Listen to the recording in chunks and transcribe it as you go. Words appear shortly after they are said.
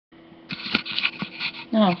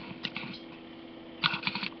Now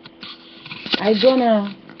I'm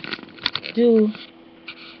gonna do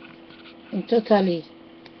in totally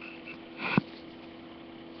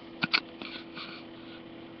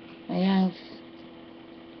I have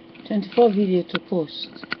 24 videos to post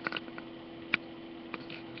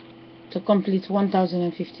to complete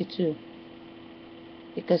 1052,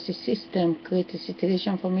 because the system creates a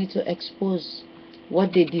situation for me to expose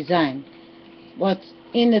what they design. But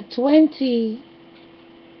in the 20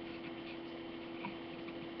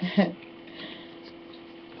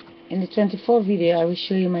 in the 24 video, I will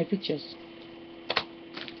show you my pictures,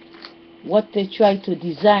 what they try to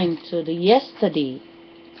design to the yesterday.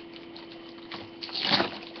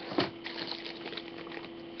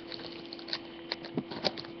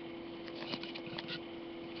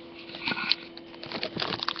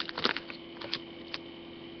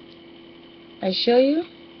 I show you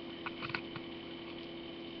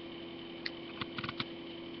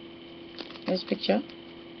this picture.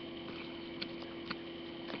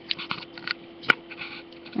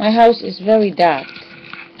 My house is very dark.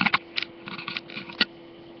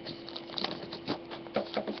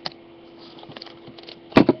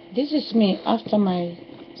 This is me after my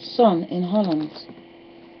son in Holland.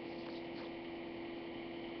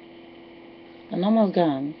 A normal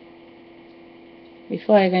gown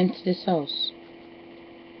before I went to this house.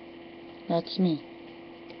 That's me.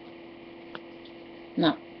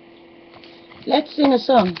 Now, let's sing a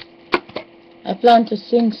song. I plan to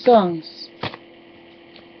sing songs.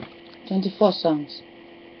 24 songs.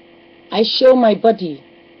 I show my body,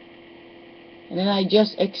 and then I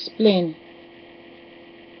just explain.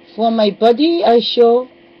 For my body, I show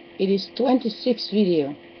it is 26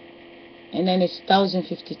 video, and then it's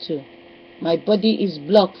 1052. My body is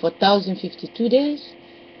blocked for 1052 days,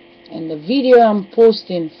 and the video I'm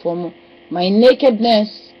posting from my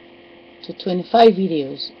nakedness to 25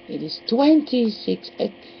 videos, it is 26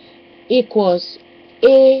 equals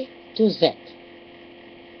A to Z.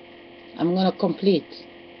 I'm gonna complete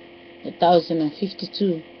the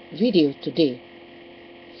 1052 video today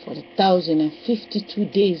for the 1052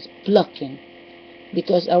 days blocking,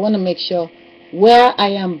 because I want to make sure where I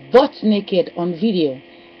am butt naked on video,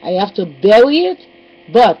 I have to bury it,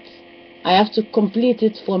 but I have to complete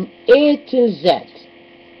it from A till Z,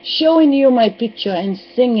 showing you my picture and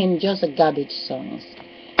singing just a garbage songs.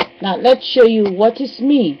 Now let's show you what is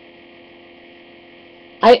me.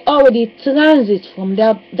 I already transit from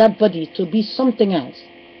that body to be something else.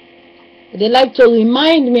 They like to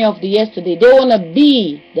remind me of the yesterday. They want to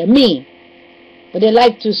be the me, but they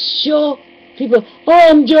like to show people, oh,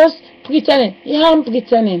 I'm just pretending. Yeah, I'm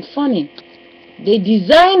pretending. Funny. They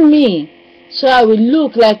design me so I will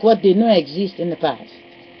look like what they know exists in the past.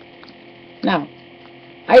 Now,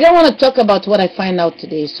 I don't want to talk about what I find out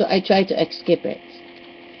today, so I try to escape it.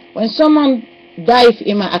 When someone dive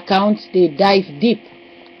in my account, they dive deep.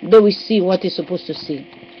 They will see what they're supposed to see.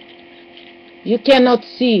 You cannot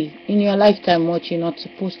see in your lifetime what you're not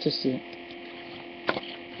supposed to see.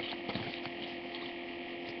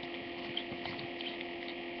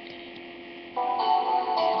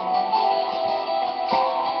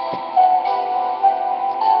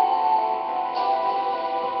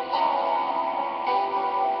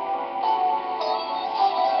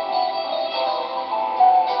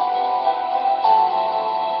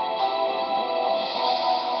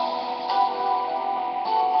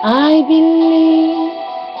 I believe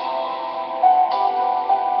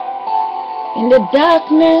in the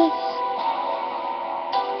darkness,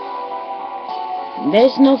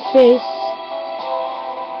 there's no face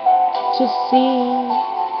to see,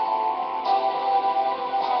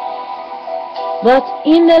 but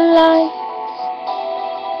in the light,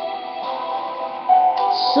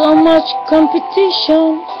 so much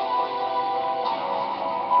competition,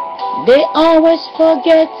 they always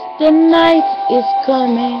forget the night is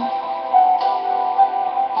coming.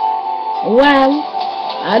 Well,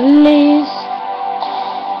 at least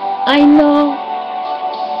I know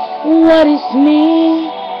what is me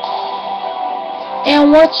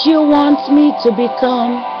and what you want me to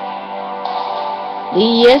become. The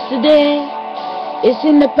yesterday is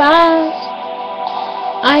in the past.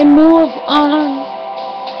 I move on,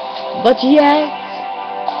 but yet,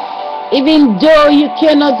 even though you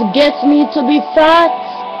cannot get me to be fat,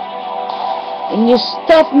 and you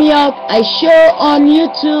stuff me up, I show on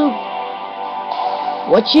YouTube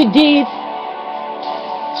what you did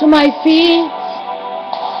to my feet,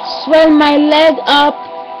 swell my leg up.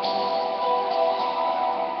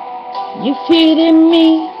 You feeding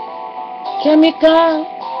me chemical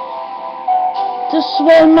to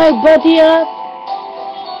swell my body up,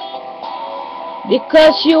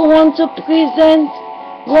 because you want to present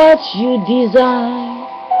what you desire.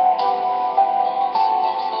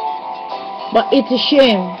 But it's a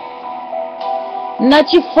shame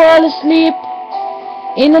not you fall asleep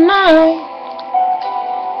in the night.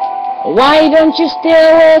 Why don't you stay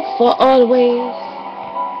awake for always?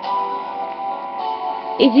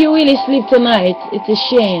 If you really sleep tonight, it's a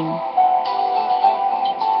shame.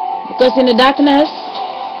 Because in the darkness,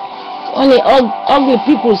 only ugly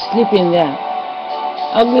people sleep in there.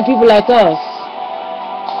 Ugly people like us.